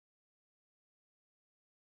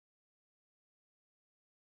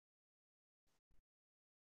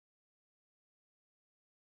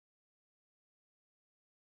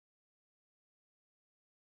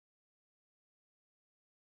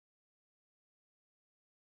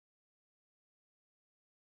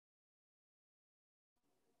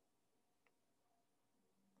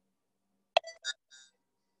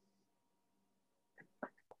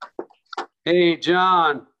Hey,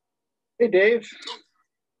 John, Hey, Dave.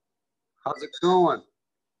 how's it going?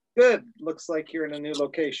 Good. Looks like you're in a new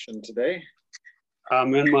location today.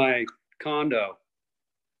 I'm in my condo.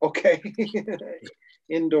 Okay.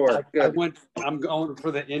 Indoor. Good. I'm going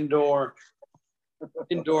for the indoor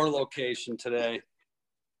location today.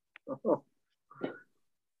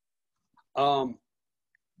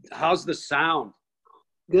 How's the sound?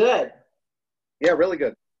 Good. Yeah, really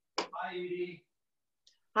good. Hi, Edie.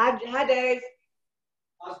 Hi, Dave.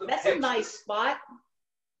 How's the That's picture? a nice spot.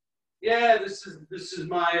 Yeah, this is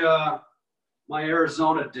my my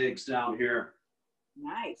Arizona digs down here.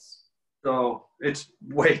 Nice. So it's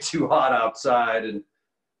way too hot outside, and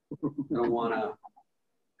I don't want to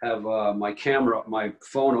have my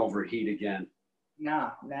phone overheat again.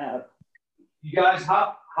 No. You guys,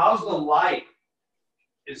 how's the light?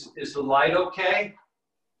 Is the light okay?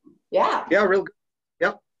 Yeah. Yeah, real good.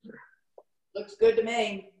 Yep. Looks good to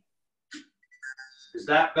me. Is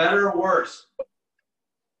that better or worse?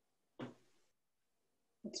 I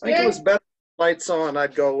think it was better. Lights on.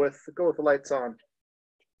 I'd go with the lights on.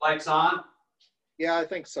 Lights on? Yeah, I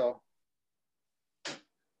think so.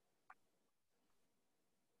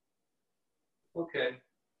 Okay.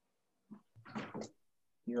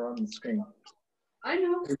 You're on the screen. I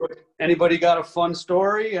know. Anybody got a fun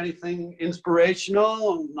story? Anything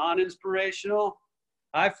inspirational, non-inspirational?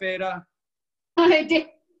 Hi, Feda. Hi, Dave.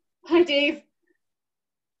 Hi, Dave.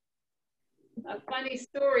 A funny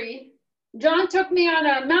story. John took me on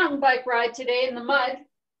a mountain bike ride today in the mud.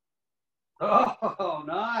 Oh,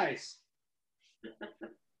 nice.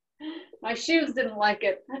 My shoes didn't like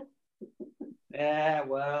it. Yeah,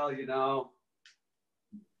 well,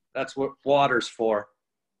 that's what water's for.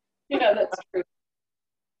 Yeah, that's true.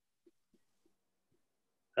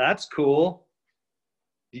 That's cool.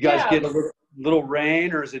 You guys Yeah. get a little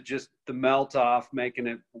rain, or is it just the melt off making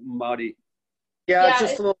it muddy? Yeah, it's Yeah,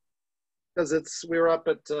 just a little because we were up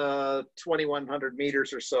at 2,100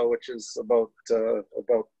 meters or so, which is about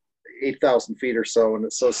 8,000 feet or so, and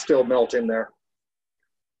it's so still melting there.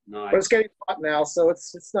 Nice. But it's getting hot now, so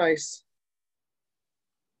it's nice.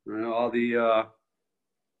 All the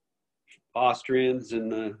Austrians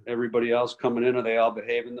and everybody else coming in, are they all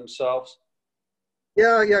behaving themselves?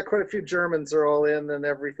 Yeah, quite a few Germans are all in and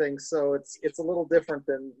everything, so it's a little different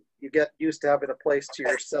than you get used to having a place to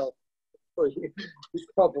yourself. So you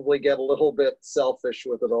probably get a little bit selfish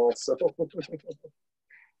with it all. So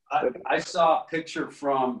I saw a picture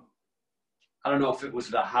from, I don't know if it was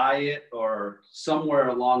the Hyatt or somewhere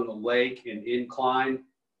along the lake in Incline,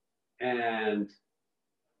 and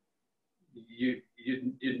you'd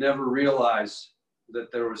never realize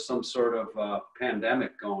that there was some sort of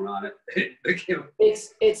pandemic going on.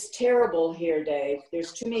 It's terrible here, Dave.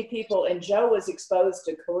 There's too many people, and Joe was exposed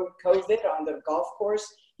to COVID on the golf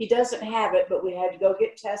course. He doesn't have it, but we had to go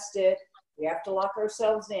get tested. We have to lock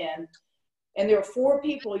ourselves in. And there were 4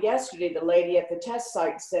 people yesterday, the lady at the test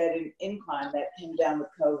site said in Incline, that came down with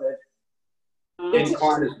COVID.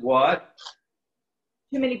 Incline is what?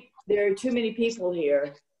 There are too many people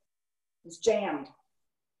here. It's jammed.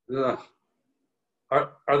 Ugh.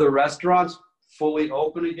 Are the restaurants fully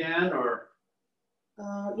open again, or?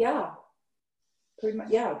 Yeah. Pretty much,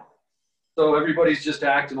 yeah. So everybody's just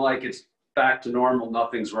acting like it's back to normal,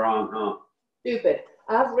 nothing's wrong, huh? Stupid.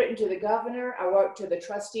 I've written to the governor. I wrote to the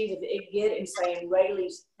trustees of the IGID and saying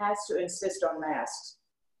Rayleigh's has to insist on masks.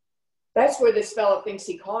 That's where this fellow thinks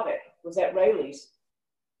he caught it, was at Rayleigh's.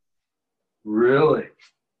 Really?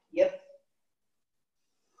 Yep.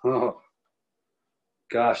 Oh,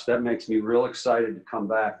 gosh, that makes me real excited to come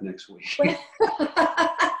back next week.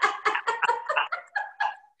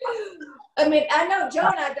 I mean, I know Joe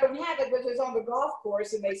and I don't have it, which is on the golf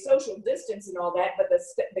course and they social distance and all that, but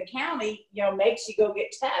the county, makes you go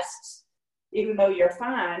get tests, even though you're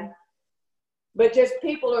fine. But just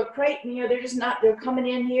people are crazy, they're coming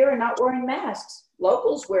in here and not wearing masks.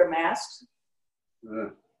 Locals wear masks.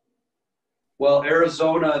 Well,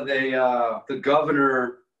 Arizona, the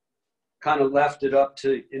governor kind of left it up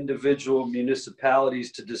to individual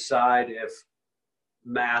municipalities to decide if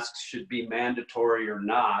masks should be mandatory or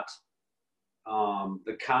not.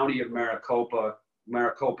 The county of Maricopa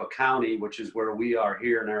County, which is where we are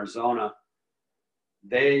here in Arizona,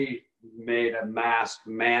 they made a mask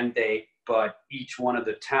mandate, but each one of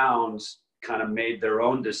the towns kind of made their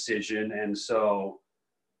own decision. And so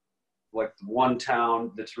like one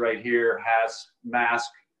town that's right here has mask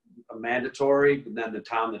mandatory, but then the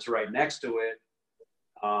town that's right next to it,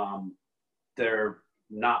 they're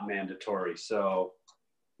not mandatory. So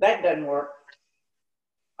that doesn't work.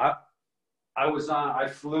 I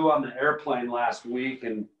flew on the airplane last week,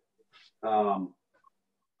 and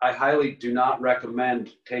I highly do not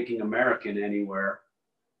recommend taking American anywhere.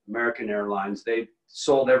 American Airlines, they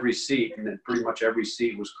sold every seat, and then pretty much every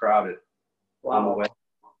seat was crowded on the way.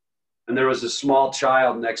 And there was a small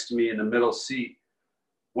child next to me in the middle seat,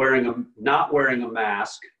 not wearing a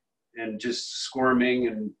mask, and just squirming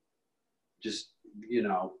and just, you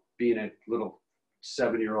know, being a little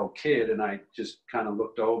 7-year-old kid. And I just kind of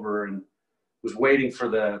looked over and was waiting for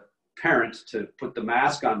the parent to put the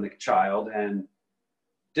mask on the child, and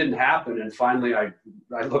didn't happen. And finally I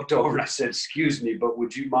looked over and I said, "Excuse me, but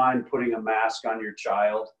would you mind putting a mask on your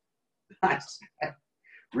child?" I said,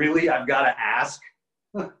 "Really? I've got to ask?"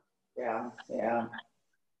 Yeah, yeah.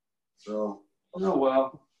 So, oh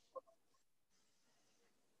well.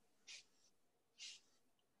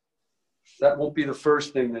 That won't be the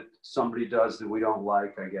first thing that somebody does that we don't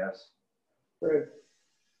like, I guess. True.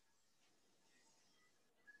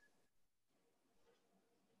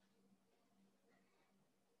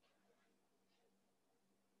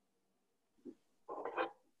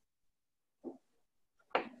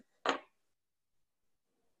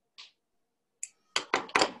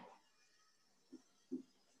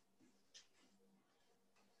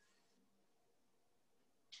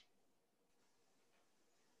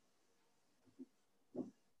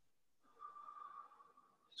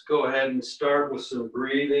 Let's go ahead and start with some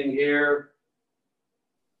breathing here.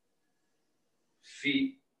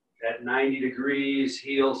 Feet at 90 degrees,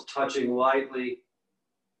 heels touching lightly.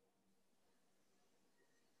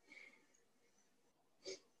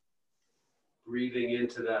 Breathing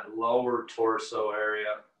into that lower torso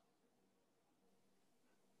area.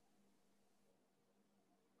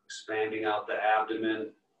 Expanding out the abdomen.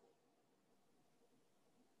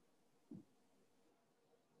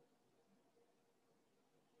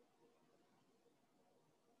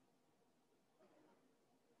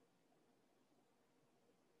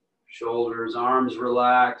 Shoulders, arms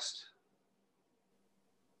relaxed.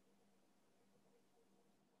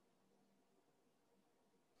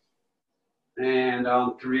 And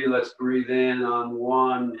on 3, let's breathe in on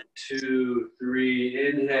 1, 2, 3.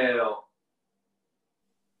 Inhale.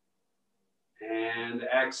 And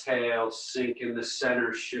exhale, sink in the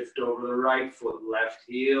center, shift over the right foot, left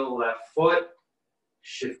heel, left foot,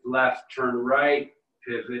 shift left, turn right,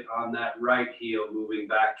 pivot on that right heel, moving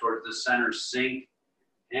back towards the center, sink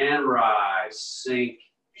and rise, sink,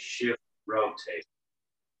 shift, rotate.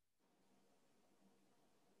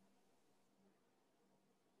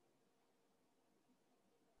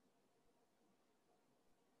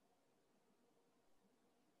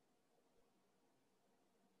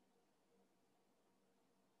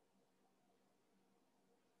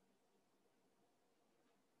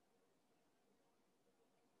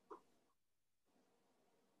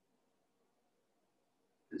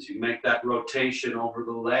 As you make that rotation over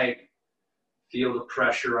the leg, feel the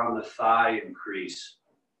pressure on the thigh increase.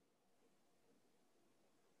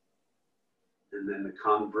 And then the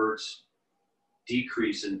converse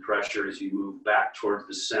decrease in pressure as you move back towards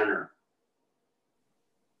the center.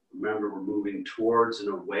 Remember, we're moving towards and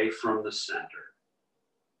away from the center.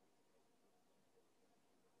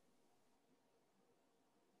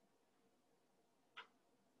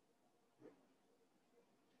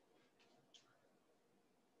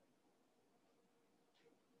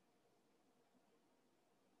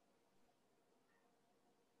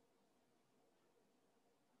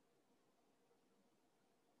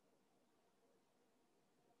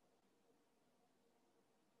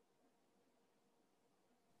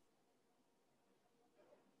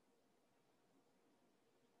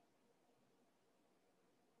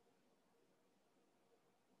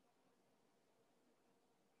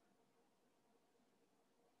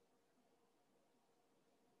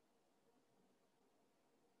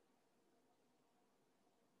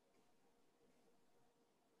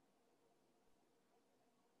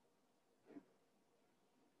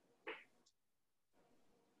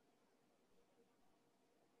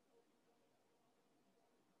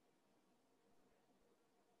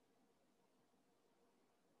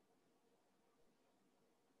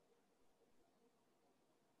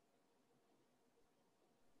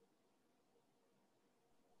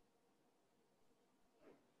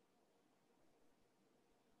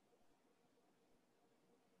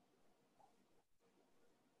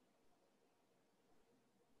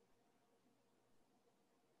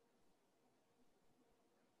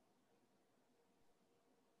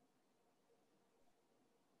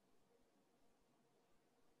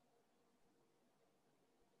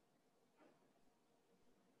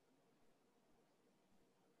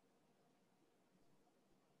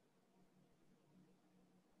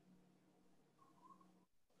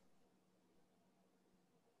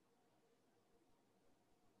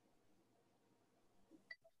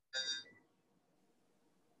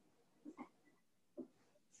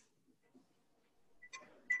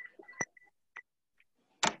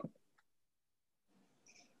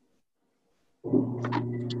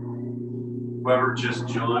 whoever just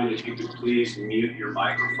joined, if you could please mute your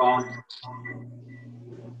microphone.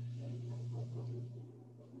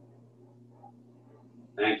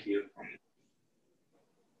 Thank you.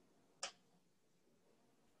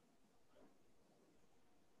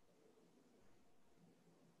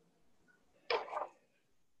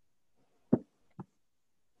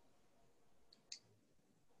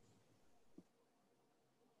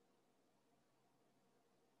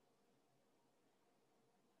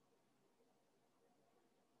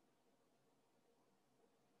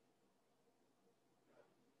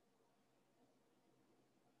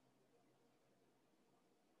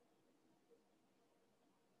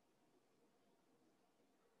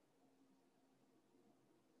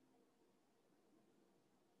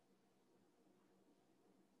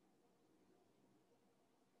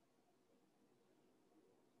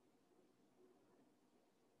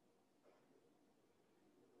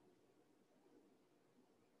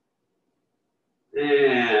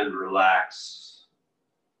 And relax.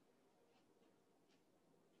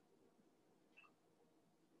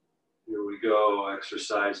 Here we go,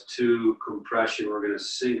 exercise 2, compression. We're going to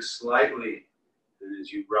sink slightly. And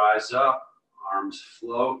as you rise up, arms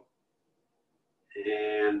float.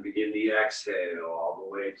 And begin the exhale all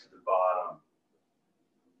the way to the bottom.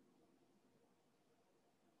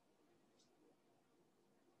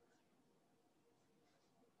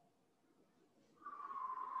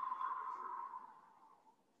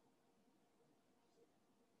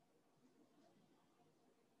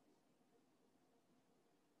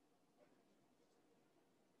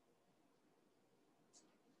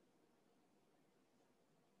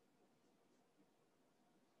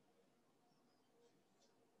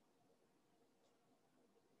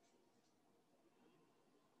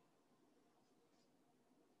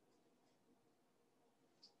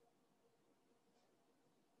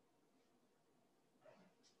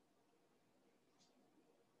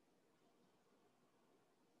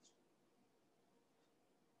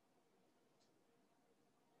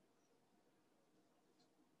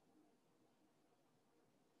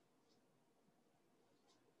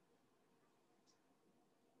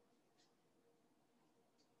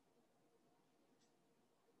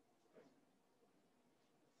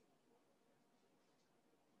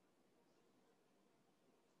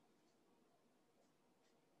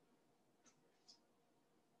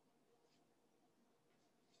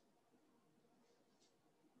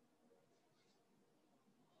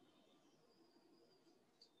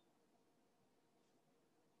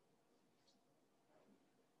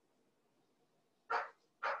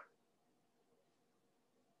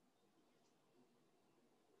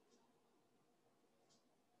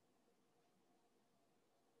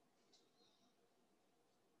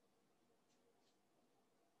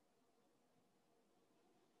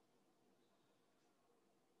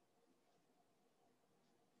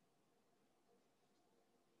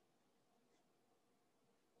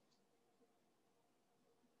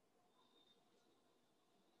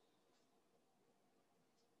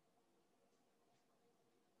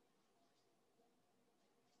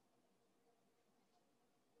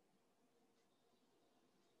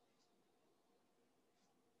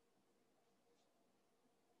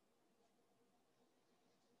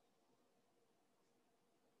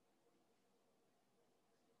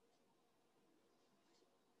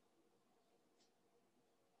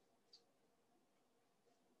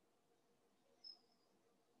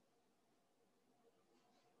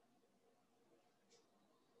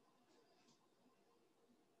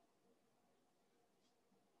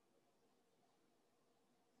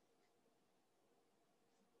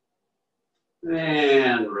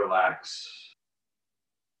 And relax.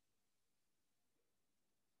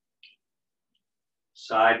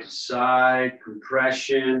 Side to side,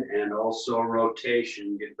 compression, and also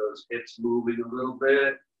rotation. Get those hips moving a little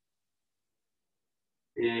bit.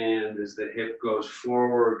 And as the hip goes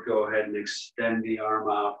forward, go ahead and extend the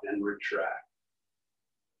arm out and retract.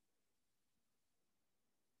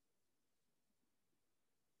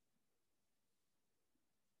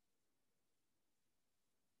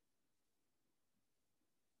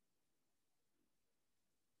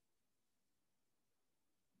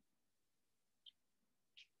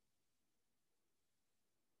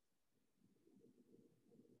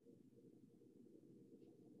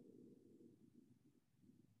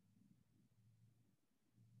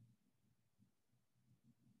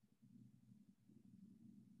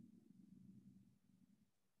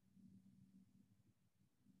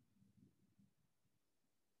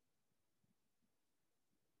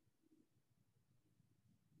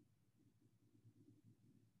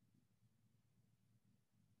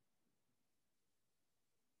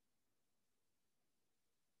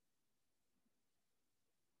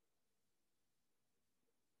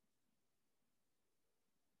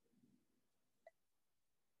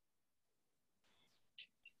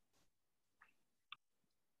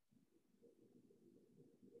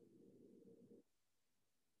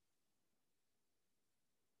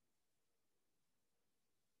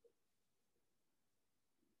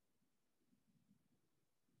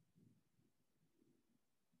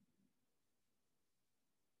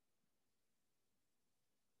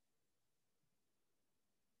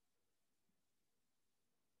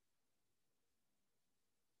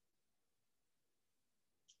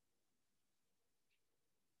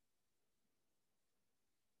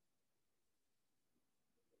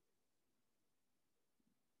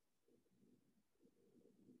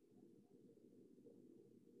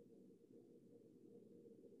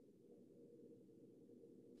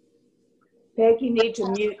 Peg, you need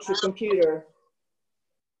to mute your computer.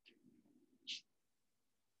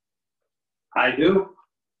 I do.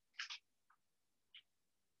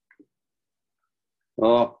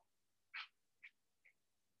 Oh.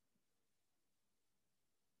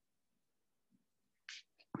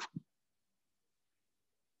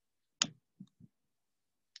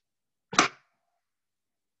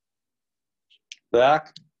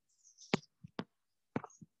 Back.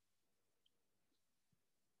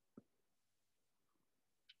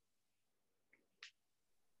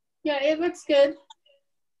 Yeah, it looks good.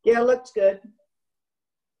 Yeah, looks good.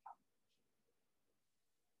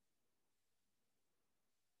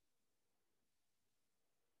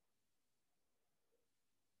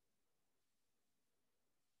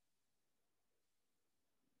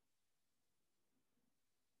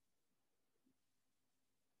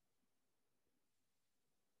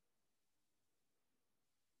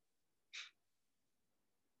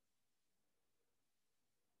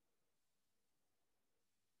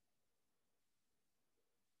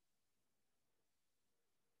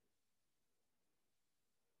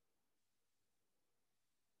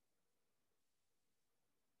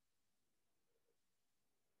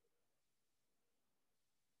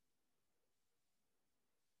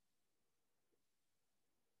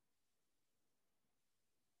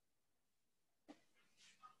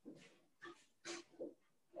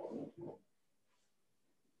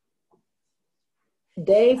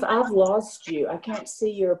 Dave, I've lost you. I can't see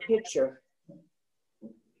your picture.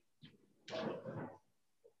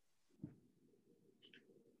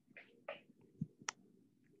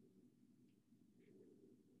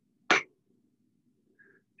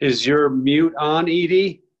 Is your mute on,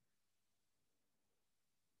 Edie?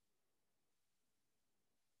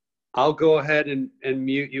 I'll go ahead and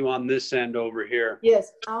mute you on this end over here.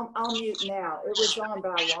 Yes, I'll mute now. It was on,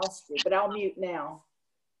 but I lost you. But I'll mute now.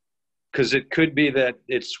 Because it could be that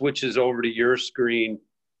it switches over to your screen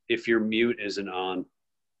if your mute isn't on.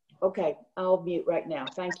 Okay, I'll mute right now.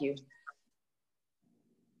 Thank you.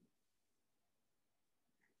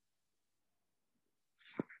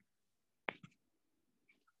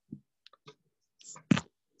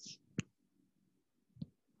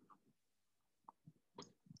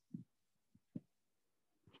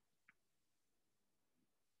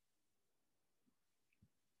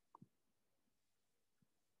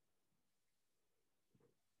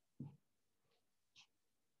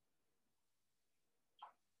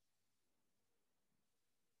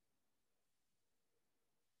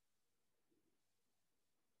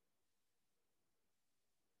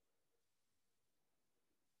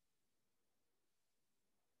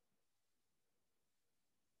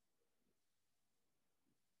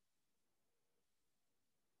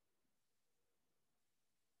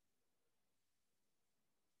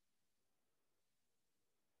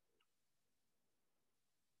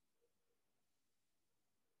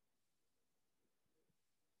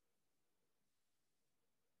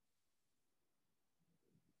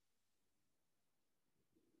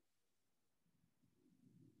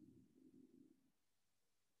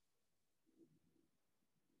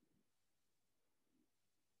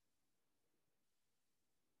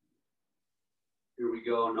 Here we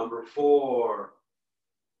go, number 4.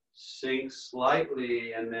 Sink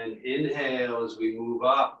slightly and then inhale as we move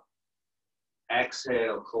up.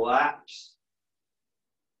 Exhale, collapse.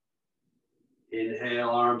 Inhale,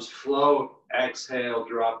 arms float. Exhale,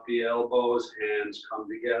 drop the elbows, hands come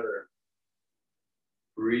together.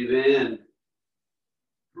 Breathe in.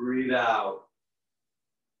 Breathe out.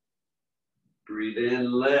 Breathe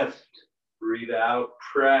in, lift. Breathe out,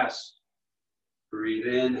 press. Breathe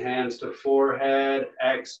in, hands to forehead.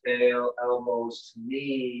 Exhale, elbows to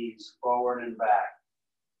knees, forward and back.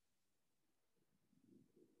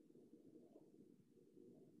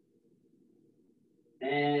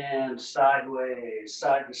 And sideways,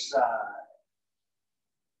 side to side.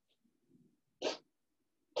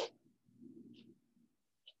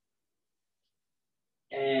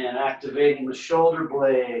 And activating the shoulder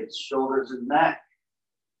blades, shoulders and neck.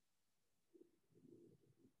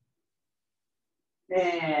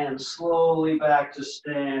 And slowly back to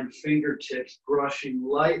stand, fingertips brushing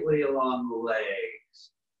lightly along the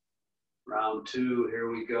legs. Round 2, here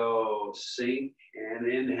we go. Sink and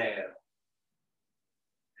inhale.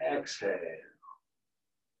 Exhale.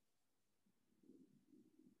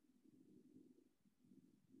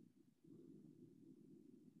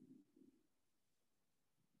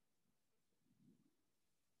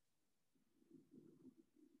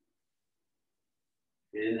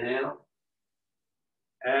 Inhale.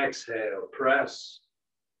 Exhale, press.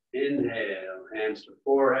 Inhale, hands to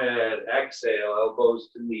forehead. Exhale, elbows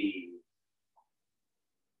to knees.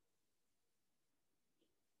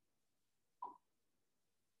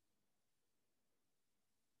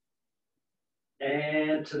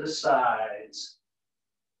 And to the sides.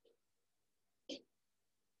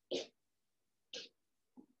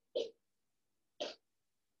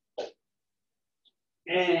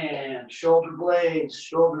 And shoulder blades,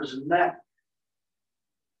 shoulders and neck.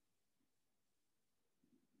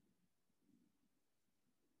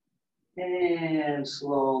 And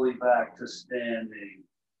slowly back to standing.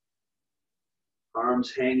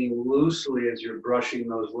 Arms hanging loosely as you're brushing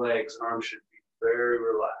those legs. Arms should be very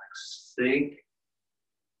relaxed. Think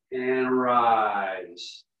and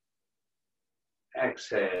rise.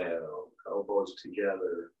 Exhale, elbows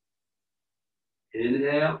together.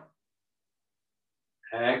 Inhale.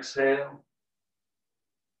 Exhale.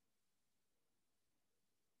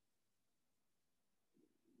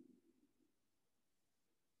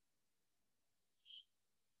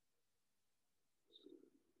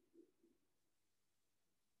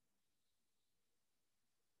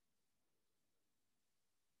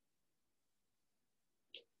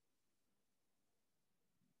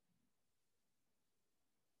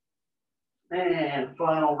 And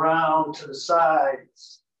final round to the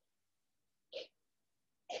sides.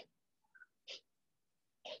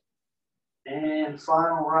 And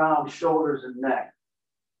final round, shoulders and neck.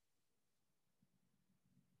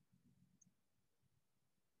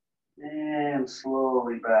 And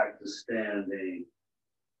slowly back to standing.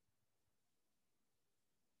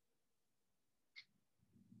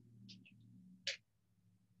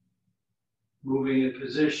 Moving in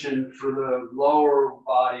position for the lower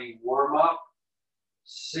body warm up.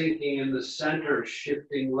 Sinking in the center,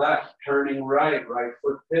 shifting left, turning right. Right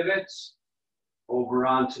foot pivots. Over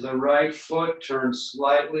onto the right foot, turn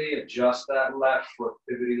slightly, adjust that left foot,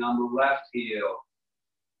 pivoting on the left heel.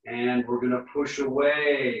 And we're going to push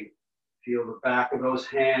away. Feel the back of those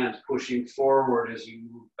hands pushing forward as you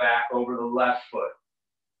move back over the left foot.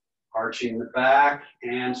 Arching the back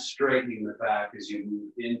and straightening the back as you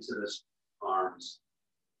move into the arms.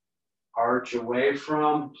 Arch away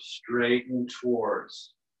from, straighten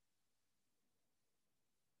towards.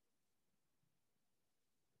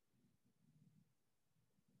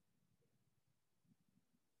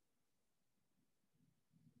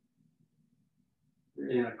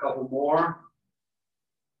 And a couple more.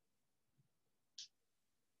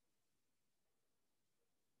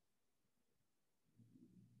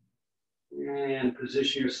 And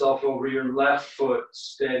position yourself over your left foot,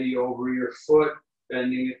 steady over your foot,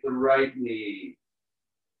 bending at the right knee.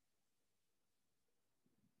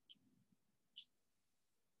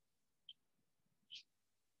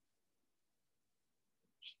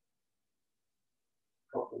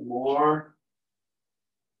 Couple more.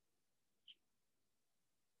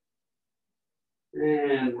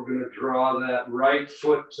 And we're going to draw that right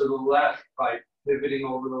foot to the left by pivoting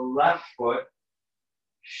over the left foot,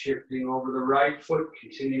 shifting over the right foot,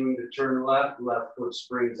 continuing to turn left. Left foot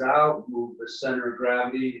springs out, move the center of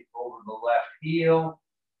gravity over the left heel,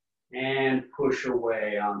 and push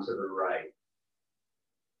away onto the right.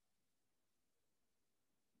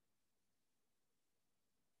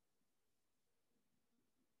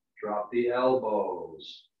 Drop the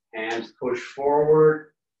elbows, hands push forward,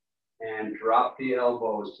 and drop the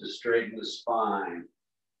elbows to straighten the spine.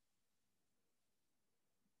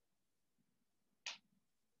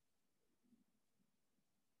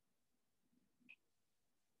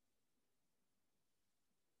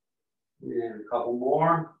 And a couple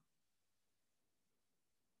more.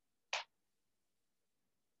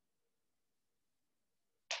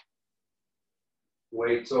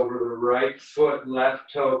 Weights over the right foot,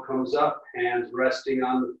 left toe comes up, hands resting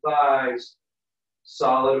on the thighs.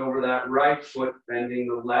 Solid over that right foot, bending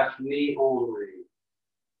the left knee only.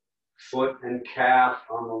 Foot and calf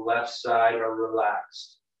on the left side are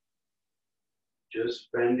relaxed.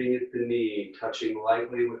 Just bending at the knee, touching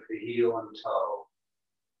lightly with the heel and toe.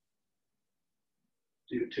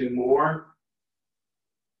 Do two more.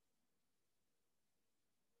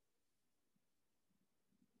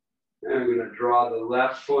 And I'm going to draw the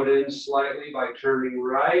left foot in slightly by turning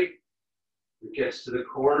right. It gets to the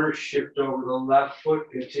corner, shift over the left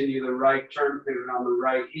foot, continue the right turn, pivot on the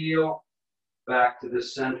right heel. Back to the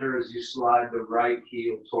center as you slide the right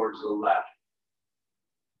heel towards the left.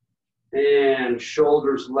 And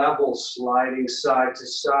shoulders level, sliding side to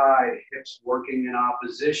side, hips working in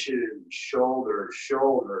opposition. Shoulder,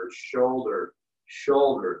 shoulder, shoulder,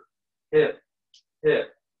 shoulder, hip,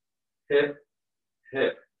 hip, hip,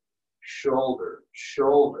 hip. Shoulder,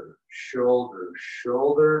 shoulder, shoulder,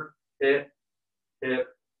 shoulder, hip, hip,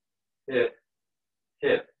 hip,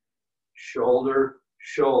 hip. Shoulder,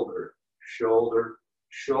 shoulder, shoulder,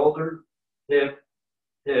 shoulder, hip,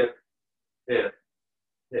 hip, hip,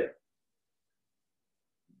 hip.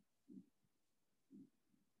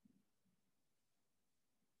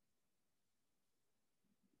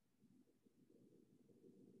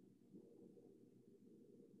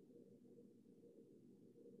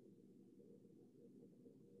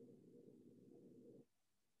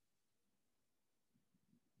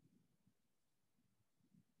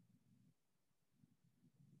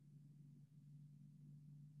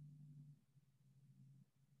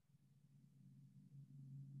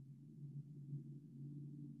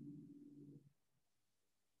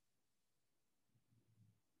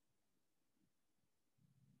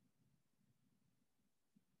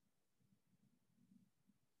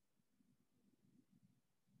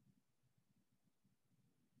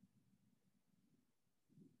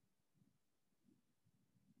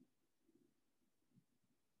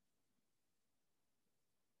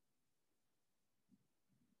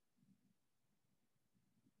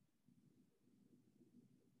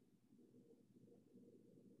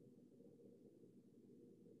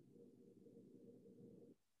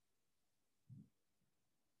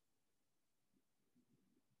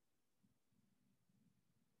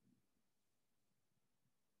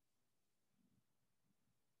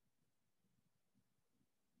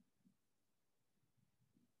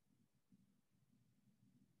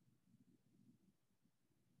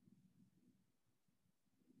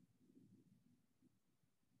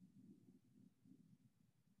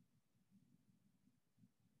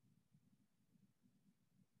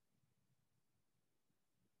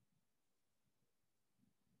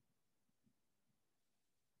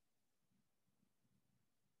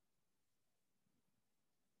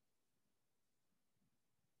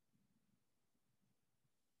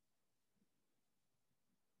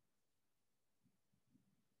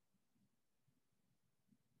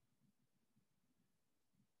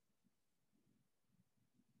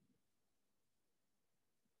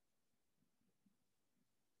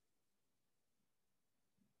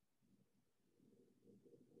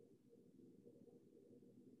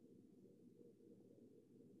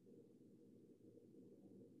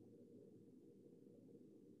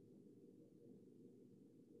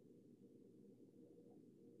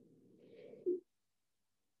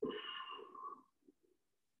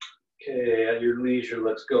 Okay, at your leisure,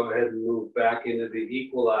 let's go ahead and move back into the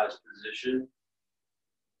equalized position.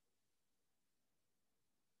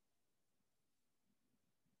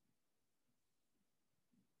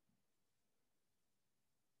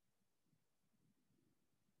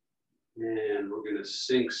 And we're going to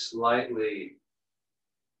sink slightly,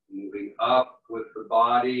 moving up with the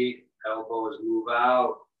body, elbows move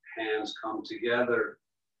out, hands come together,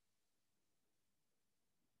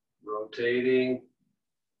 rotating,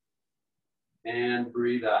 and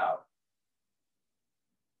breathe out.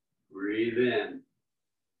 Breathe in.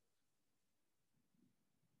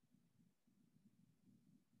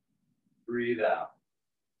 Breathe out.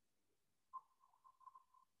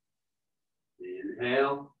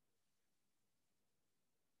 Inhale.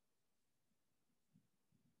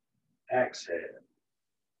 Exhale.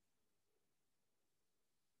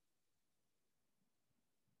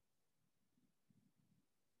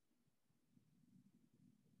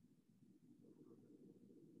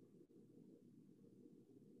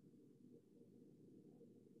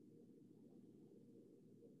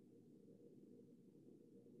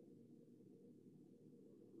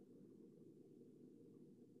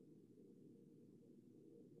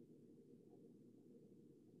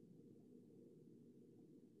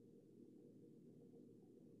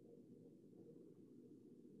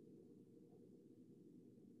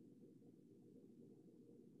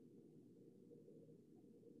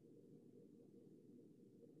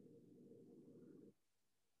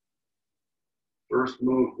 First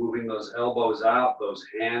move, moving those elbows out, those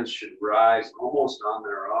hands should rise almost on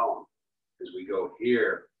their own. As we go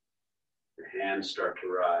here, the hands start to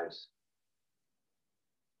rise.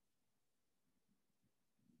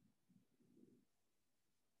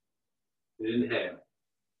 Inhale.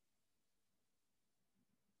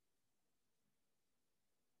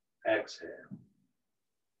 Exhale.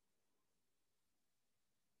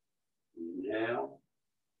 Inhale.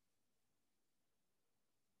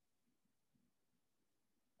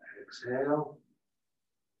 Exhale.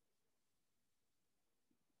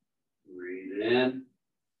 Breathe in.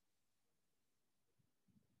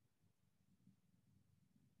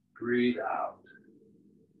 Breathe out.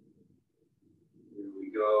 Here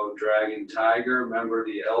we go, dragon tiger. Remember,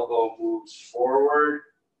 the elbow moves forward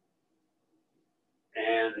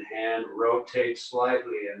and the hand rotates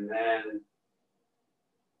slightly, and then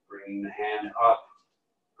bringing the hand up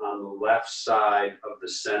on the left side of the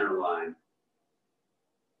center line.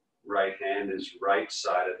 Right hand is right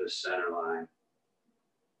side of the center line.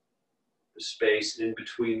 The space in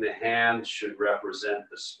between the hands should represent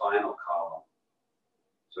the spinal column.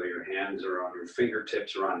 So your hands are on, your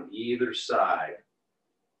fingertips are on either side.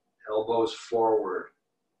 Elbows forward.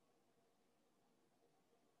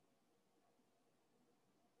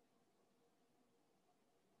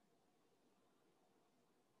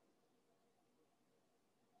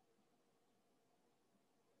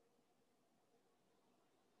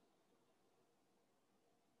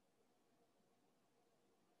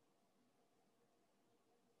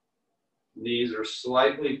 Knees are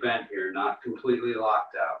slightly bent here, not completely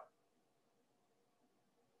locked out.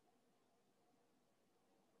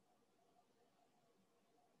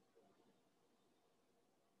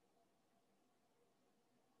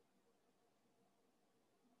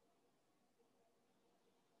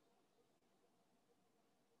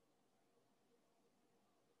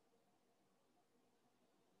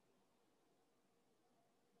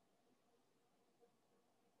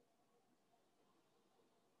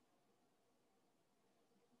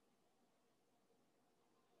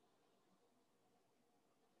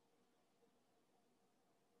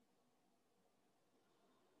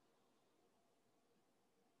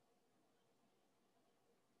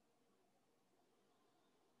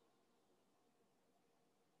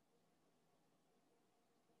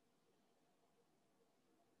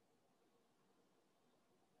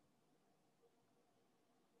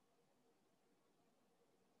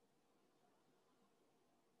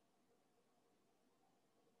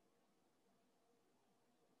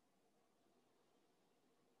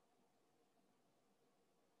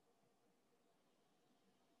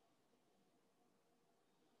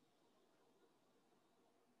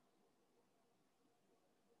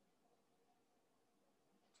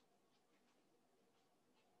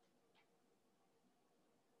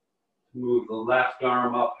 Move the left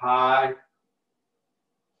arm up high.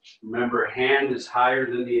 Remember, hand is higher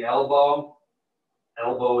than the elbow.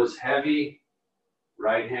 Elbow is heavy.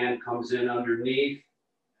 Right hand comes in underneath.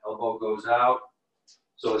 Elbow goes out.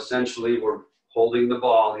 So essentially, we're holding the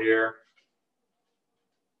ball here.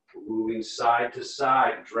 We're moving side to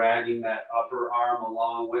side, dragging that upper arm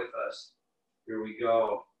along with us. Here we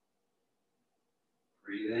go.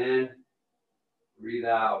 Breathe in, breathe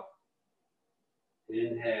out.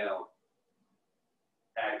 Inhale,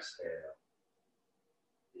 exhale.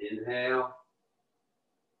 Inhale,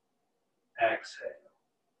 exhale.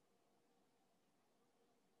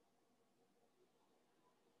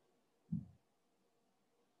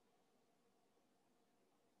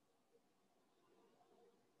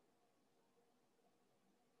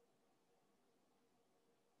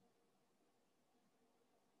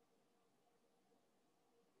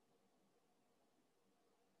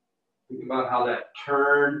 Think about how that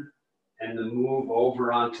turn and the move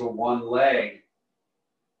over onto one leg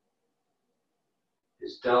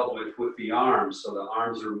is dealt with the arms. So the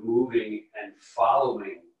arms are moving and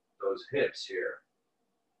following those hips here.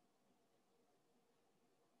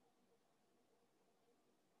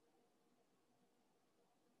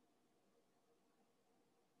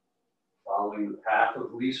 Following the path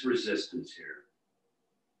of least resistance here.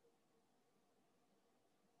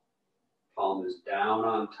 Palm is down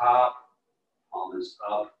on top, palm is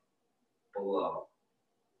up below.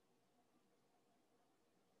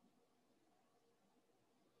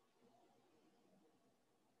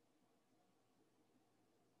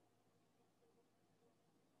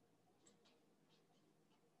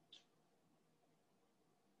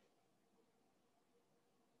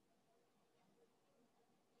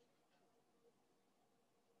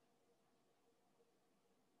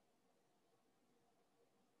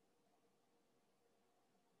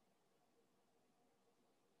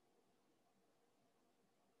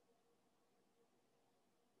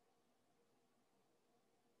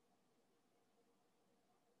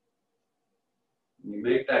 You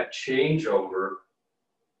make that changeover,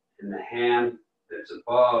 and the hand that's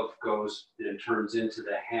above goes and turns into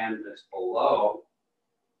the hand that's below.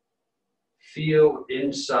 Feel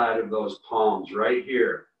inside of those palms right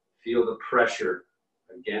here. Feel the pressure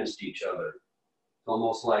against each other. It's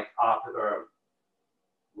almost like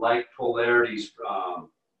like polarities,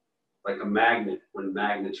 like a magnet when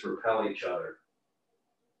magnets repel each other.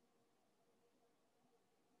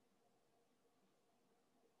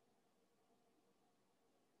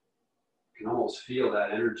 You can almost feel that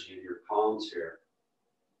energy in your palms here.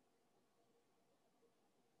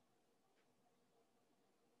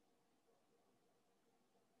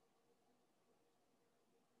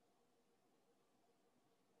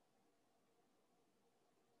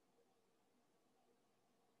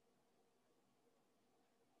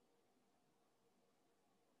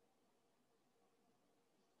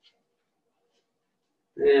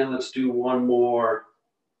 And let's do one more.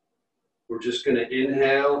 We're just going to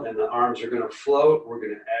inhale and the arms are going to float. We're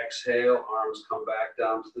going to exhale, arms come back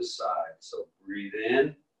down to the side. So breathe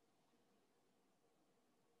in,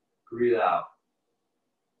 breathe out.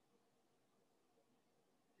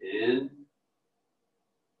 In,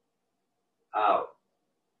 out.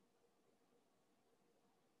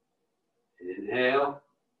 Inhale,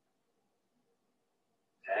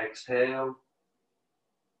 exhale,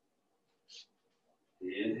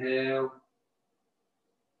 inhale,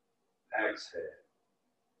 exhale,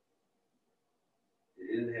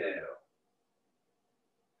 inhale,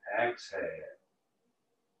 exhale,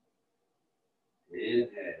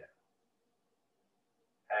 inhale,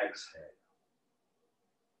 exhale.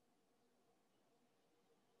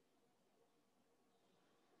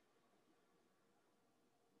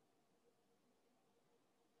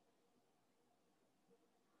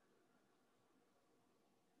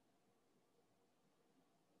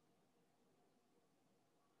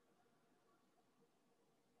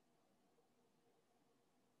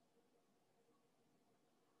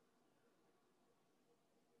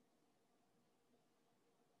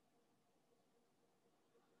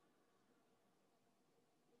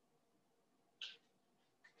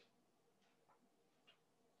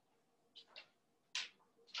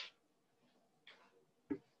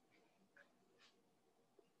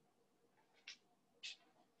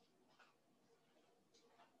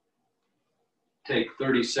 Take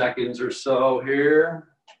 30 seconds or so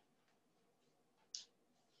here.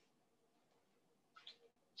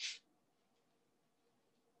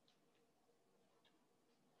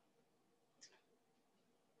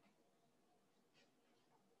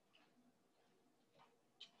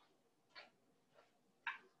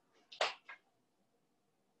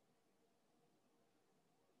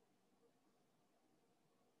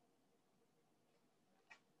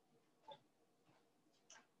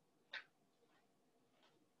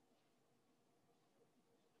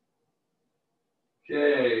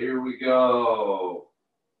 Okay, here we go.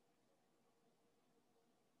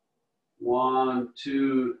 1,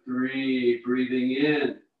 2, 3, breathing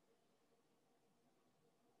in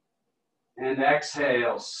And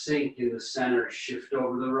exhale, sink in the center, shift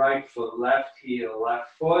over the right foot, left heel, left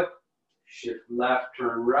foot, shift left,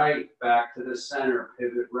 turn right, back to the center,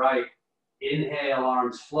 pivot right. Inhale,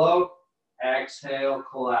 arms float, exhale,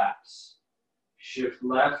 collapse. Shift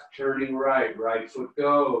left, turning right, right foot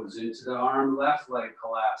goes into the arm, left leg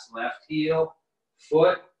collapse, left heel,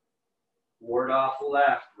 foot, ward off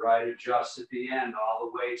left, right adjusts at the end, all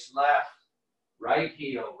the weights left, right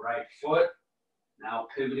heel, right foot, now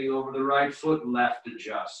pivoting over the right foot, left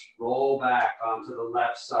adjust, roll back onto the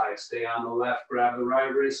left side, stay on the left, grab the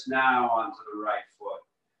right wrist, now onto the right foot,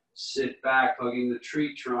 sit back, hugging the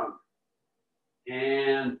tree trunk,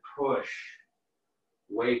 and push.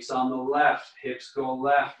 Weights on the left, hips go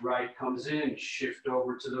left, right comes in, shift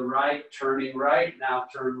over to the right, turning right, now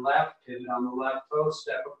turn left, pivot on the left toe,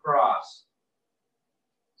 step across.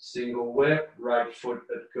 Single whip, right foot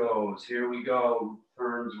that goes. Here we go,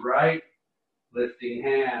 turns right, lifting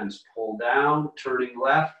hands, pull down, turning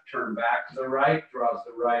left, turn back to the right, draws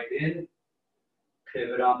the right in,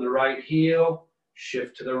 pivot on the right heel,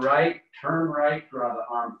 shift to the right, turn right, draw the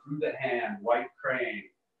arm through the hand, white crane,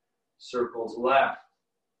 circles left,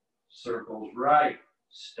 circles right,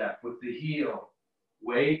 step with the heel,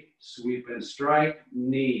 weight, sweep and strike,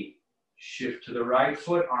 knee, shift to the right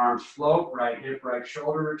foot, arms float, right hip, right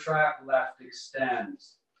shoulder retract, left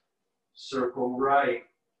extends, circle right,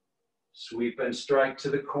 sweep and strike to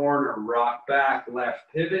the corner, rock back, left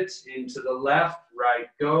pivots, into the left, right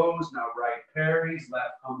goes, now right parries,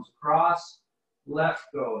 left comes across, left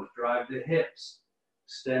goes, drive the hips,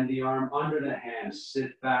 extend the arm under the hand,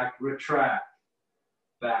 sit back, retract.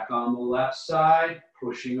 Back on the left side,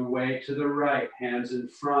 pushing away to the right, hands in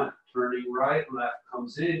front, turning right, left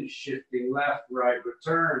comes in, shifting left, right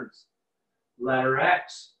returns. Letter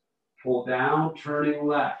X, pull down, turning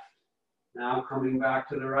left. Now coming back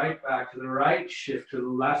to the right, shift to the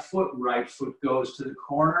left foot, right foot goes to the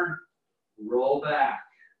corner, roll back,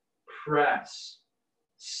 press,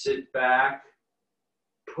 sit back,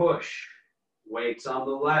 push. Weights on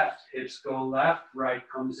the left, hips go left, right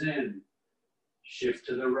comes in. Shift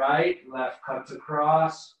to the right, left cuts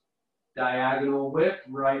across, diagonal whip,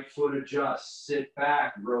 right foot adjusts, sit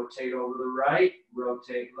back, rotate over the right,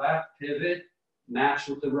 rotate left, pivot, match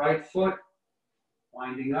with the right foot,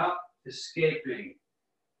 winding up, escaping,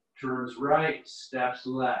 turns right, steps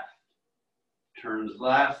left, turns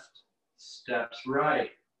left, steps right,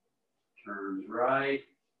 turns right,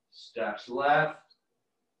 steps left,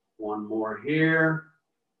 one more here,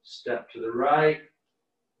 step to the right.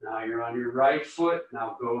 Now you're on your right foot.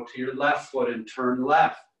 Now go to your left foot and turn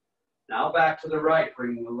left. Now back to the right,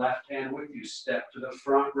 bringing the left hand with you. Step to the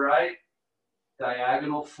front right,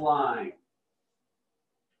 diagonal flying.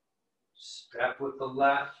 Step with the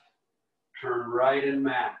left, turn right and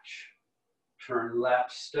match. Turn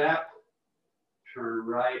left step, turn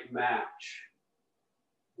right match.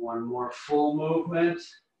 One more full movement.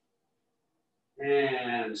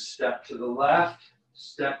 And step to the left,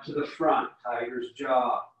 step to the front, tiger's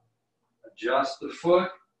jaw. Adjust the foot,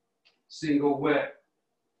 single whip,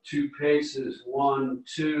 2 paces, 1,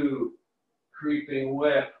 2, creeping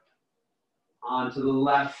whip, onto the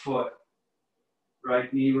left foot,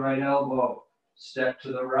 right knee, right elbow, step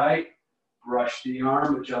to the right, brush the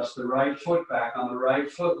arm, adjust the right foot, back on the right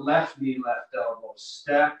foot, left knee, left elbow,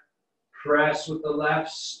 step, press with the left,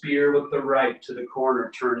 spear with the right to the corner,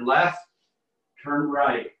 turn left, turn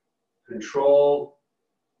right, control,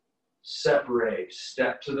 separate,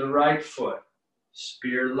 step to the right foot,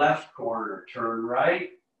 spear left corner, turn right,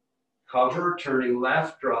 cover, turning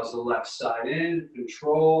left, draws the left side in,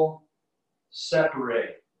 control,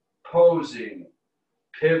 separate, posing,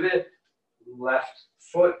 pivot, left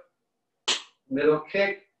foot, middle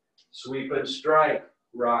kick, sweep and strike,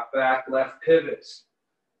 rock back, left pivots,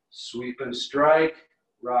 sweep and strike,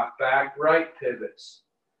 rock back, right pivots,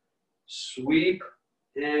 sweep,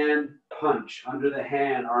 and punch under the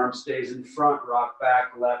hand, arm stays in front, rock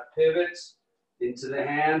back, left pivots, into the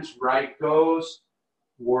hands, right goes,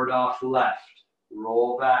 ward off left,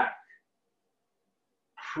 roll back,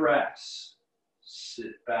 press,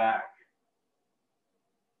 sit back,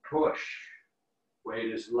 push,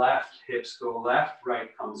 weight is left, hips go left, right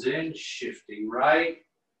comes in, shifting right,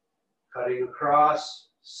 cutting across,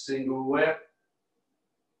 single whip,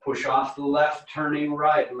 push off the left, turning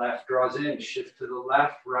right, left draws in, shift to the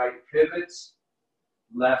left, right pivots,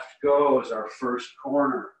 left goes, our first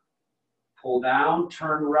corner. Pull down,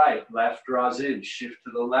 turn right, left draws in, shift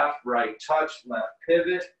to the left, right touch, left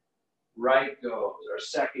pivot, right goes, our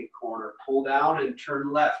second corner. Pull down and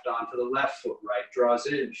turn left onto the left foot, right draws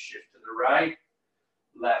in, shift to the right,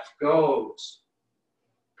 left goes.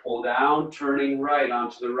 Pull down, turning right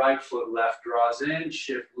onto the right foot. Left draws in,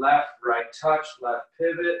 shift left, right touch, left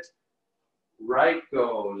pivot. Right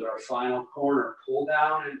goes, our final corner. Pull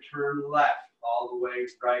down and turn left. All the way,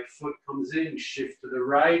 right foot comes in, shift to the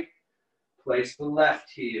right. Place the left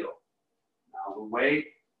heel. Now the weight,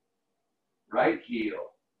 right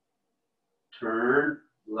heel. Turn,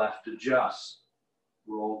 left adjust.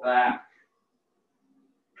 Roll back.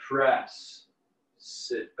 Press.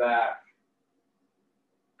 Sit back.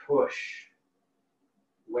 Push.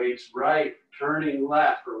 Weights right, turning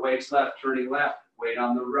left, or weights left, turning left. Weight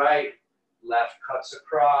on the right. Left cuts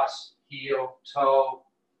across. Heel, toe.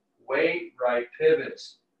 Weight, right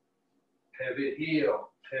pivots. Pivot heel.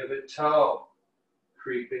 Pivot toe,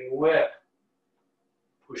 creeping whip,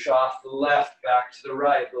 push off the left, back to the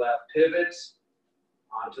right, left pivots,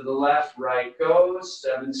 onto the left, right goes,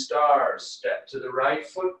 7 stars, step to the right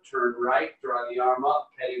foot, turn right, draw the arm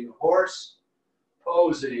up, petting the horse,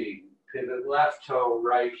 posing, pivot left toe,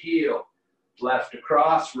 right heel, left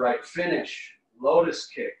across, right finish, lotus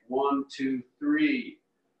kick, 1, 2, 3,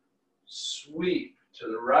 sweep to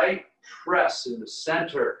the right, press in the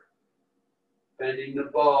center, bending the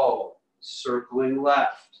bow, circling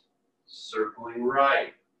left, circling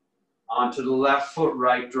right. Onto the left foot,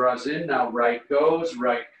 right draws in, now right goes,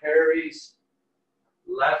 right parries,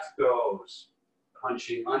 left goes.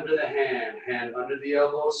 Punching under the hand under the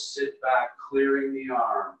elbow, sit back, clearing the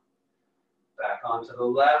arm. Back onto the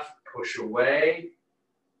left, push away.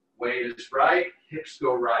 Weight is right, hips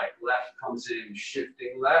go right, left comes in,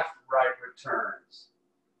 shifting left, right returns.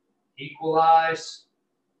 Equalize.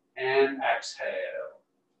 And exhale.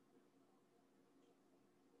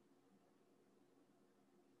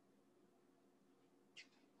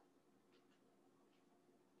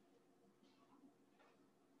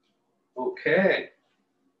 Okay.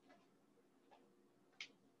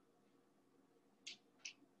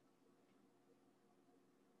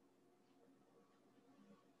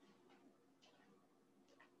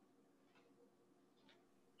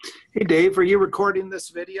 Hey, Dave, are you recording this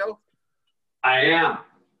video? I am.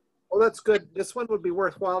 Oh, that's good. This one would be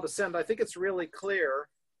worthwhile to send. I think it's really clear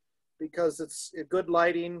because it's good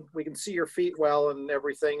lighting. We can see your feet well and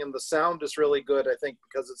everything. And the sound is really good, I think,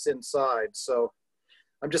 because it's inside. So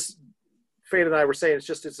I'm just, Fade and I were saying,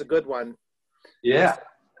 it's a good one. Yeah.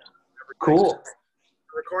 Cool.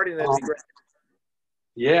 Recording that'd be great.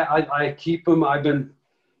 Yeah, I keep them. I've been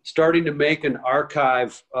starting to make an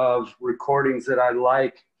archive of recordings that I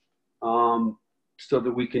like. So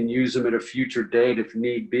that we can use them at a future date if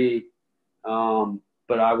need be.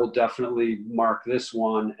 But I will definitely mark this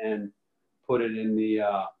one and put it in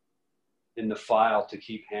the file to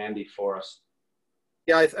keep handy for us.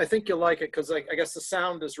 Yeah, I think you'll like it because I guess the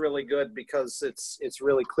sound is really good because it's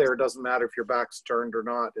really clear. It doesn't matter if your back's turned or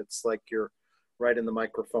not. It's like you're right in the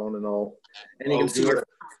microphone and all, and you can see it.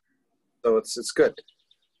 So it's good.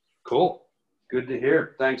 Cool. Good to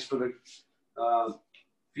hear. Thanks for the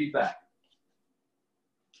feedback.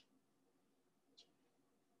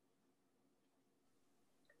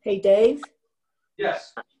 Hey, Dave.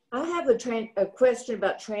 Yes. I have a question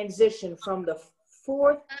about transition from the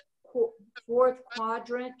fourth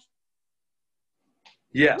quadrant.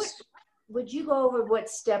 Yes. Would you go over what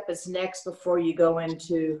step is next before you go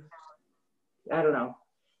into, I don't know,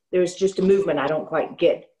 there's just a movement I don't quite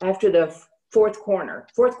get. After the fourth corner.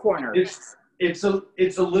 It's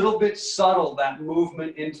a little bit subtle, that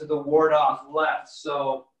movement into the ward off left.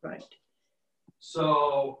 So, right.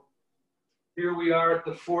 So here we are at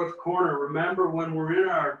the fourth corner. Remember, when we're in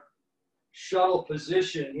our shuttle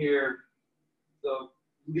position here, the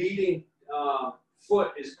leading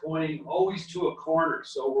foot is pointing always to a corner.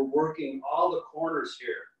 So we're working all the corners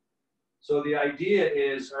here. So the idea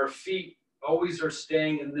is our feet always are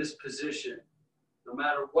staying in this position. No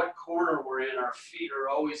matter what corner we're in, our feet are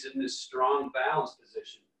always in this strong balance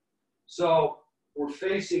position. So we're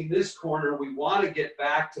facing this corner. We want to get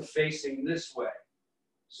back to facing this way.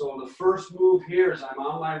 So the first move here is I'm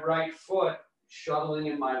on my right foot, shuttling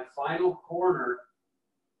in my final corner.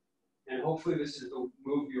 And hopefully this is the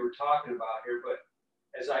move you were talking about here. But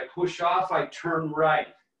as I push off, I turn right.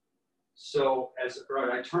 So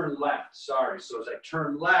I turn left, sorry. So as I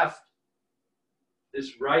turn left,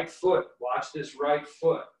 this right foot, watch this right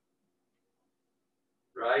foot,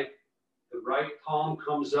 right? The right palm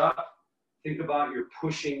comes up. Think about you're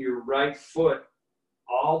pushing your right foot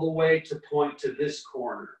all the way to point to this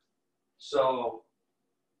corner. So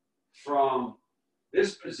from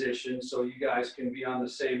this position, so you guys can be on the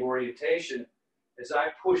same orientation, as I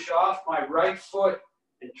push off my right foot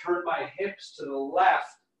and turn my hips to the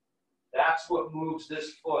left, that's what moves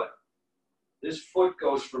this foot. This foot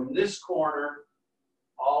goes from this corner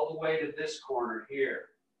all the way to this corner here.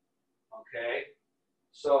 Okay?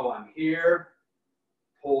 So I'm here,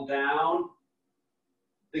 pull down.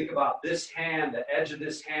 Think about this hand, the edge of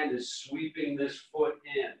this hand is sweeping this foot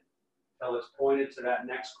in until it's pointed to that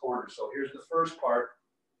next corner. So here's the first part.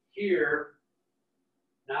 Here,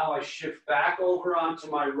 now I shift back over onto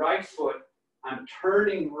my right foot. I'm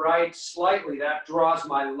turning right slightly. That draws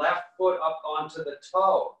my left foot up onto the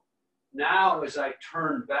toe. Now, as I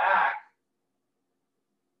turn back,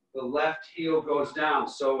 the left heel goes down.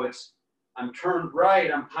 So I'm turned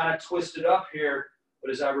right, I'm kind of twisted up here,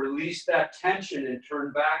 but as I release that tension and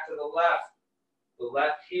turn back to the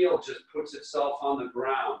left heel just puts itself on the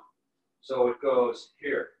ground. So it goes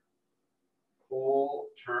here, pull,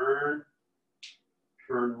 turn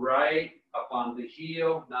right, up on the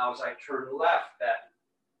heel. Now as I turn left, that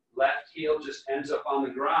left heel just ends up on the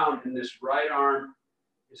ground, and this right arm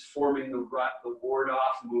is forming the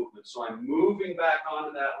ward-off movement. So I'm moving back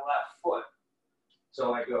onto that left foot.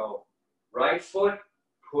 So I go right foot,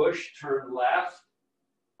 push, turn left,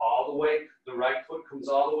 all the way, the right foot comes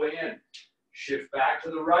all the way in. Shift back to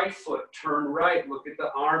the right foot, turn right, look at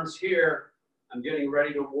the arms here. I'm getting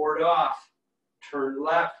ready to ward off. Turn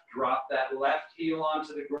left, drop that left heel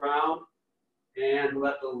onto the ground, and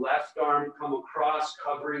let the left arm come across,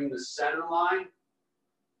 covering the center line.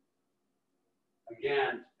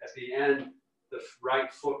 Again, at the end, the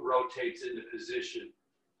right foot rotates into position.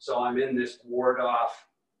 So I'm in this ward-off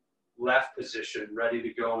left position, ready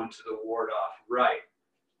to go into the ward-off right.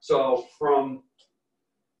 So from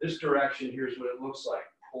this direction, here's what it looks like.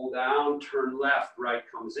 Pull down, turn left, right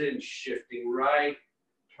comes in, shifting right,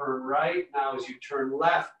 turn right. Now as you turn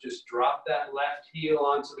left, just drop that left heel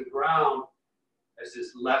onto the ground as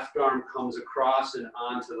this left arm comes across and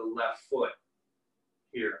onto the left foot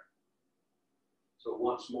here. So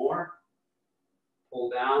once more, pull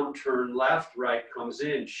down, turn left, right comes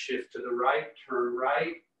in, shift to the right, turn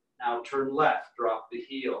right, now turn left, drop the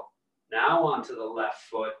heel. Now onto the left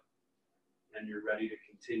foot, and you're ready to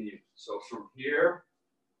continue. So from here,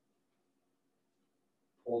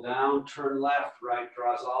 pull down, turn left, right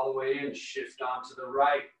draws all the way in, shift onto the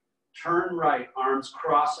right, turn right, arms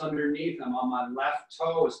cross underneath, I'm on my left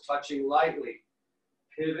toes, touching lightly,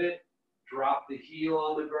 pivot, drop the heel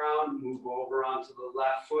on the ground, move over onto the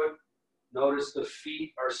left foot. Notice the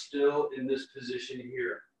feet are still in this position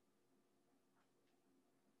here.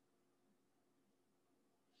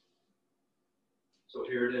 So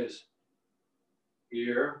here it is.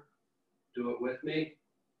 Here, do it with me.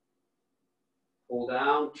 Pull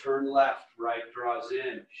down, turn left, right draws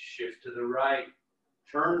in, shift to the right,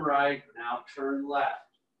 turn right, now turn left.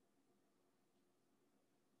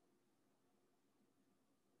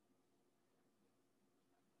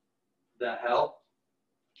 Did that help?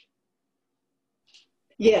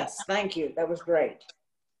 Yes, thank you. That was great.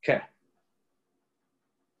 Okay.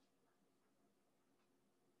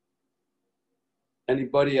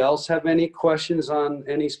 Anybody else have any questions on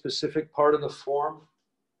any specific part of the form?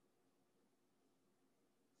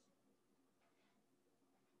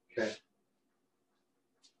 Okay.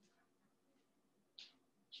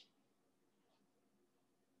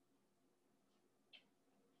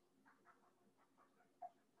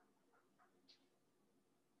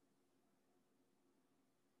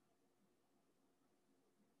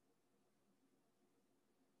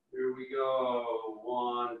 Here we go.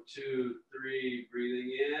 1, 2, 3,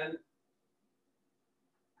 breathing in.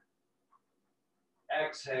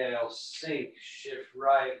 Exhale, sink, shift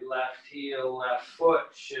right, left heel, left foot,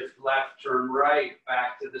 shift left, turn right,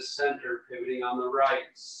 back to the center, pivoting on the right,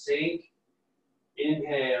 sink,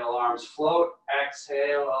 inhale, arms float,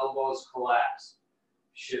 exhale, elbows collapse.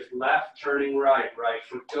 Shift left, turning right, right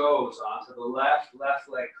foot goes onto the left, left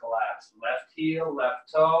leg collapse, left heel,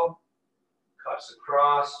 left toe, cuts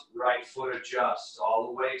across, right foot adjusts, all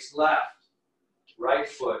the weight's left. Right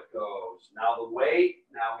foot goes. Now the weight,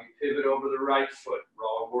 now we pivot over the right foot.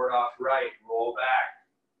 Roll ward off right, roll back.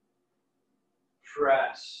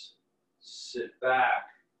 Press, sit back.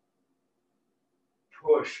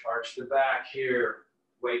 Push, arch the back here.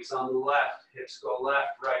 Weights on the left, hips go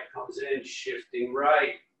left, right comes in, shifting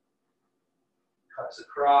right. Cuts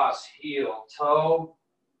across, heel, toe.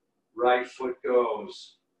 Right foot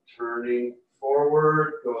goes. Turning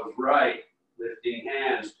forward, goes right. Lifting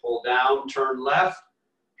hands, pull down, turn left,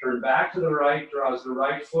 turn back to the right, draws the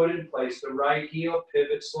right foot in, place the right heel,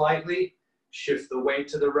 pivot slightly, shift the weight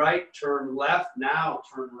to the right, turn left, now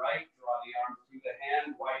turn right, draw the arm through the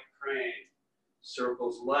hand, white crane,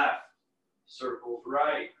 circles left, circles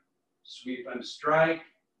right, sweep and strike,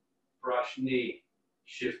 brush knee,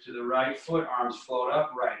 Shift to the right foot, arms float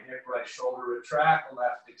up, right hip, right shoulder retract,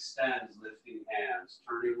 left extends, lifting hands,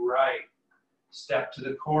 turning right. Step to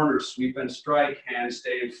the corner, sweep and strike, hands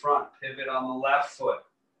stay in front, pivot on the left foot.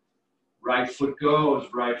 Right foot goes,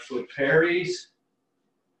 right foot parries.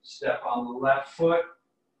 Step on the left foot,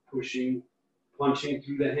 pushing, punching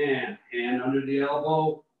through the hand. Hand under the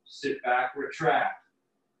elbow, sit back, retract.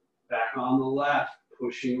 Back on the left,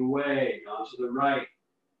 pushing away, onto the right.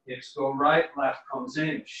 Hips go right, left comes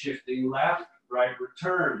in, shifting left, right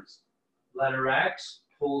returns. Letter X,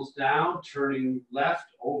 pulls down, turning left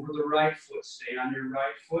over the right foot. Stay on your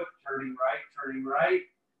right foot, turning right, turning right.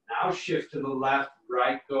 Now shift to the left,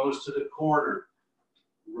 right goes to the corner.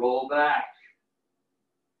 Roll back,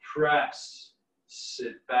 press,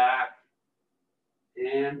 sit back,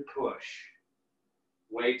 and push.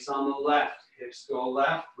 Weights on the left, hips go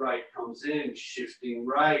left, right comes in, shifting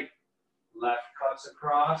right. Left cuts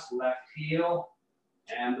across, left heel,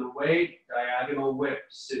 and the weight, diagonal whip.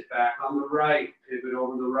 Sit back on the right, pivot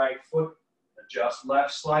over the right foot, adjust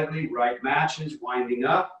left slightly, right matches, winding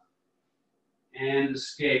up, and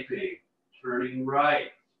escaping. Turning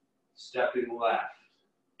right, stepping left,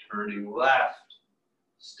 turning left,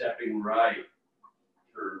 stepping right,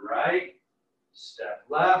 turn right, step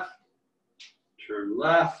left, turn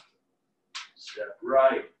left, step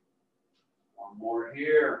right. One more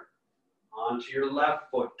here. Onto your left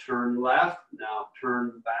foot, turn left, now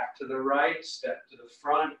turn back to the right, step to the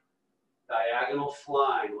front, diagonal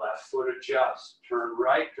flying, left foot adjusts, turn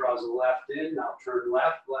right, draws the left in, now turn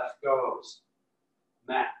left, left goes.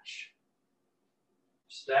 Match.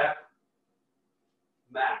 Step,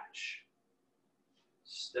 match.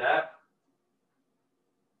 Step,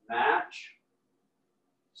 match.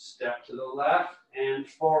 Step to the left and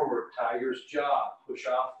forward, tiger's jaw, push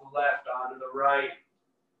off the left onto the right.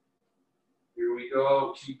 Here we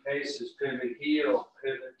go, 2 paces, pivot heel,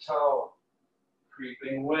 pivot toe,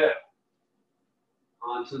 creeping whip.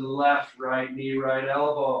 Onto the left, right knee, right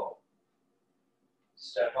elbow.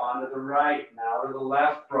 Step onto the right, now to the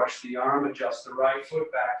left, brush the arm, adjust the right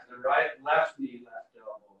foot, back to the right, left knee, left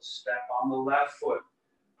elbow. Step on the left foot,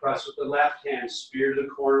 press with the left hand, spear to the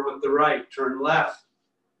corner with the right, turn left,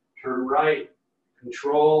 turn right,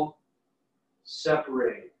 control,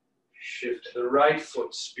 separate. Shift to the right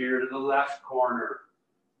foot, spear to the left corner.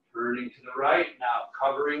 Turning to the right, now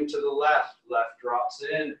covering to the left. Left drops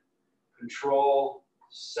in, control,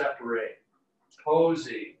 separate.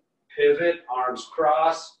 Posing, pivot, arms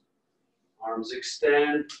cross, arms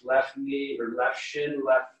extend, left knee or left shin,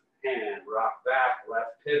 left hand. Rock back,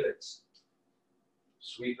 left pivots.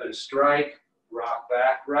 Sweep and strike, rock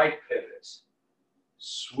back, right pivots.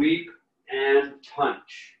 Sweep and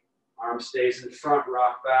punch. Arm stays in front,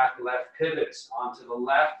 rock back, left pivots. Onto the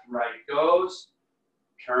left, right goes.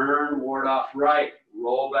 Turn, ward off right,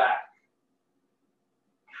 roll back.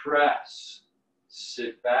 Press,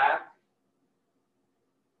 sit back,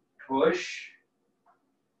 push.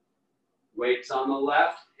 Weights on the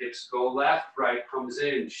left, hips go left, right comes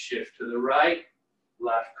in. Shift to the right,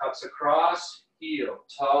 left cuts across, heel,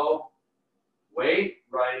 toe, weight,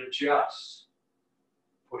 right adjusts.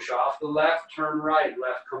 Push off the left, turn right,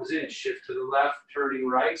 left comes in, shift to the left, turning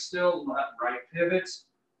right still, left, right pivots,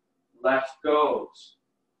 left goes.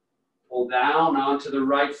 Pull down onto the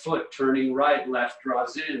right foot, turning right, left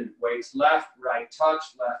draws in, weights left, right touch,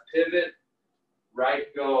 left pivot,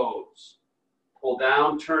 right goes. Pull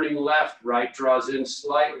down, turning left, right draws in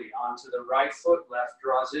slightly, onto the right foot, left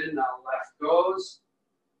draws in, now left goes.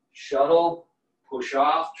 Shuttle, push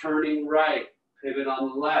off, turning right. Pivot on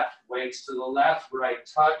the left, weights to the left, right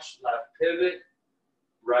touch, left pivot,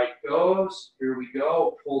 right goes. Here we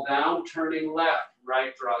go, pull down, turning left,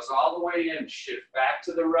 right draws all the way in, shift back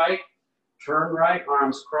to the right, turn right,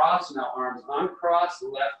 arms cross, now arms uncross,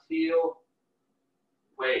 left heel,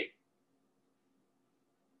 weight.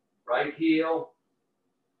 Right heel,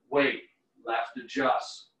 weight, left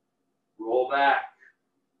adjust, roll back,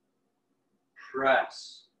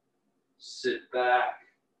 press, sit back,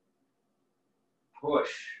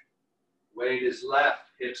 push, weight is left,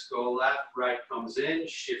 hips go left, right comes in,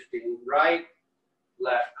 shifting right,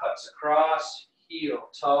 left cuts across, heel,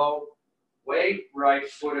 toe, weight, right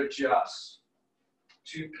foot adjusts.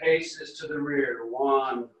 2 paces to the rear,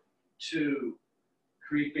 1, 2,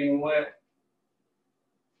 creeping whip,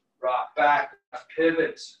 rock back,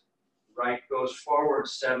 pivots, right goes forward,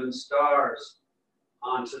 7 stars,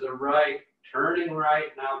 onto the right, turning right,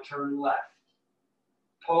 now turn left,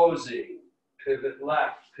 posing, pivot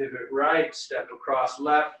left, pivot right, step across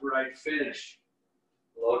left, right finish.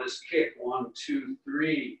 Lotus kick, 1, 2,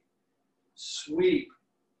 3. Sweep,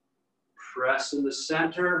 press in the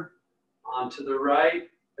center, onto the right,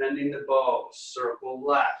 bending the bow, circle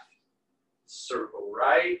left, circle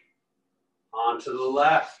right, onto the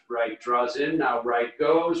left, right draws in, now right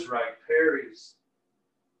goes, right parries,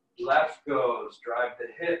 left goes, drive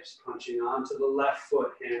the hips, punching onto the left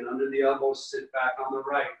foot, hand under the elbow, sit back on the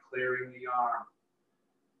right, clearing the arm,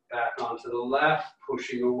 back onto the left,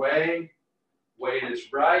 pushing away, weight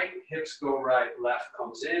is right, hips go right, left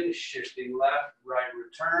comes in, shifting left, right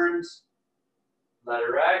returns,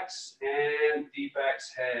 letter X, and deep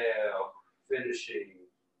exhale, finishing.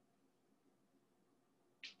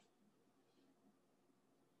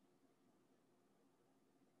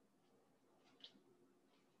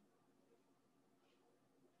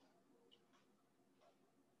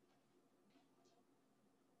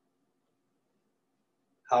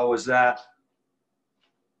 How was that?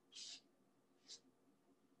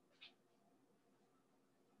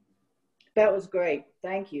 That was great.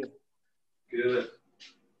 Thank you. Good.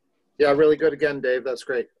 Yeah, really good again, Dave. That's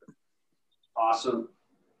great. Awesome.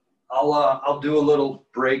 I'll do a little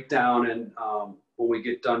breakdown and when we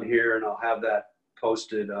get done here, and I'll have that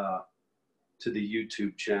posted to the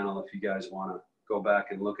YouTube channel if you guys want to go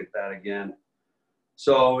back and look at that again.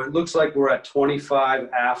 So it looks like we're at 25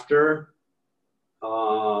 after.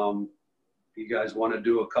 You guys want to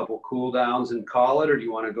do a couple cool downs and call it, or do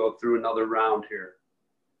you want to go through another round here?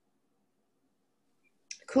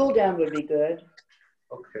 Cool down would be good.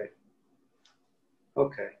 Okay.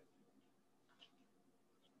 Okay.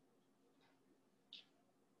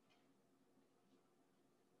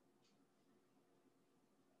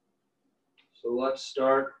 So let's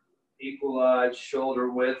start equalize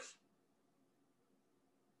shoulder width,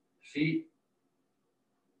 feet.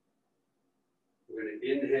 We're going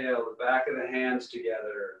to inhale the back of the hands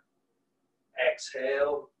together.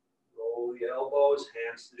 Exhale, roll the elbows,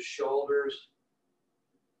 hands to the shoulders.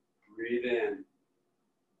 Breathe in.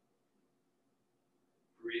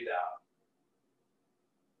 Breathe out.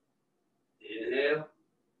 Inhale.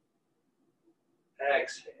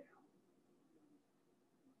 Exhale.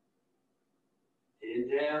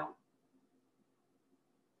 Inhale.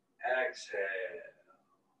 Exhale.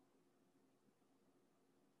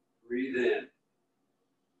 Breathe in.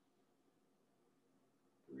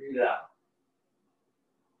 Breathe out.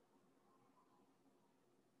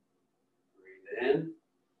 Breathe in.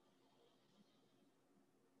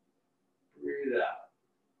 Breathe out.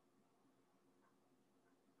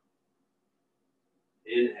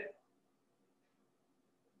 Inhale.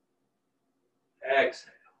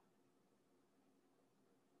 Exhale.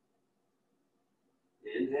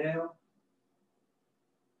 Inhale.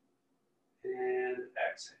 And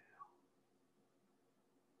exhale.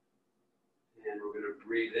 And we're going to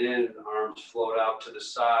breathe in, arms float out to the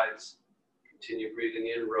sides. Continue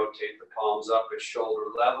breathing in, rotate the palms up at shoulder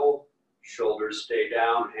level. Shoulders stay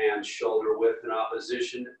down, hands shoulder width in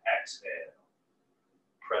opposition. Exhale.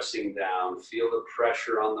 Pressing down. Feel the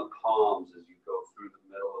pressure on the palms as you go through the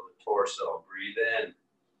middle of the torso. Breathe in.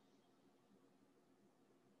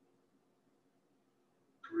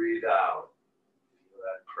 Breathe out. Feel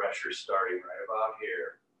that pressure starting right about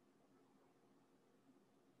here.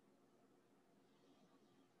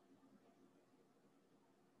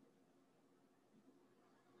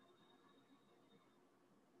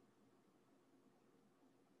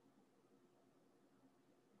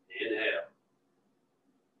 Inhale.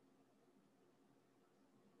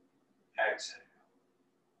 Exhale.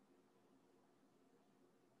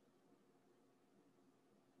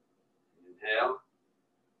 Inhale.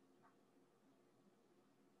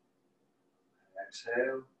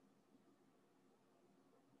 Exhale.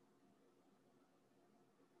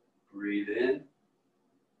 Breathe in.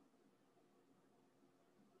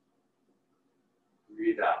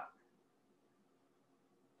 Breathe out.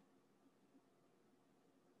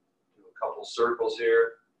 Do a couple circles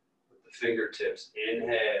here with the fingertips.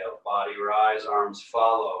 Inhale, body rise, arms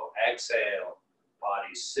follow. Exhale,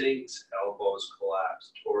 body sinks, elbows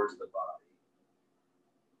collapse towards the body.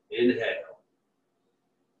 Inhale.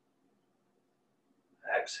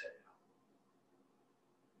 Exhale.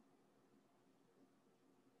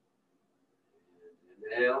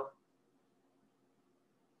 Inhale.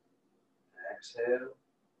 Exhale.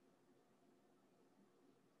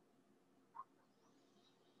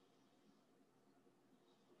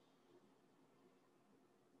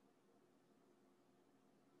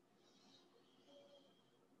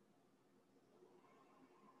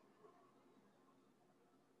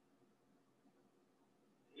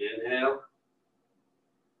 Inhale.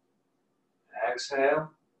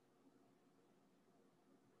 Exhale.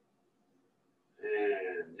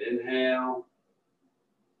 And inhale.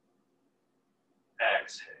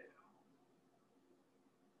 Exhale.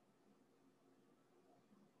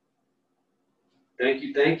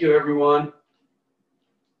 Thank you, everyone.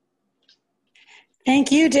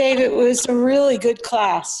 Thank you, Dave. It was a really good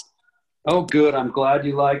class. Oh, good. I'm glad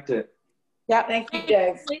you liked it. Yeah, thank you,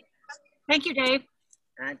 Dave. Thank you, Dave.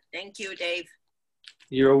 Thank you, Dave.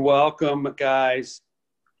 You're welcome, guys.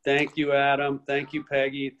 Thank you, Adam. Thank you,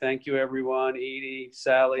 Peggy. Thank you, everyone. Edie,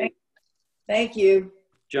 Sally, Thank you.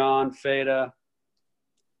 John, Feda.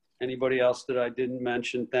 Anybody else that I didn't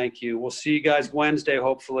mention, thank you. We'll see you guys Wednesday,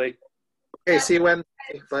 hopefully. Okay, see you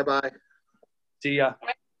Wednesday. Bye-bye. See ya.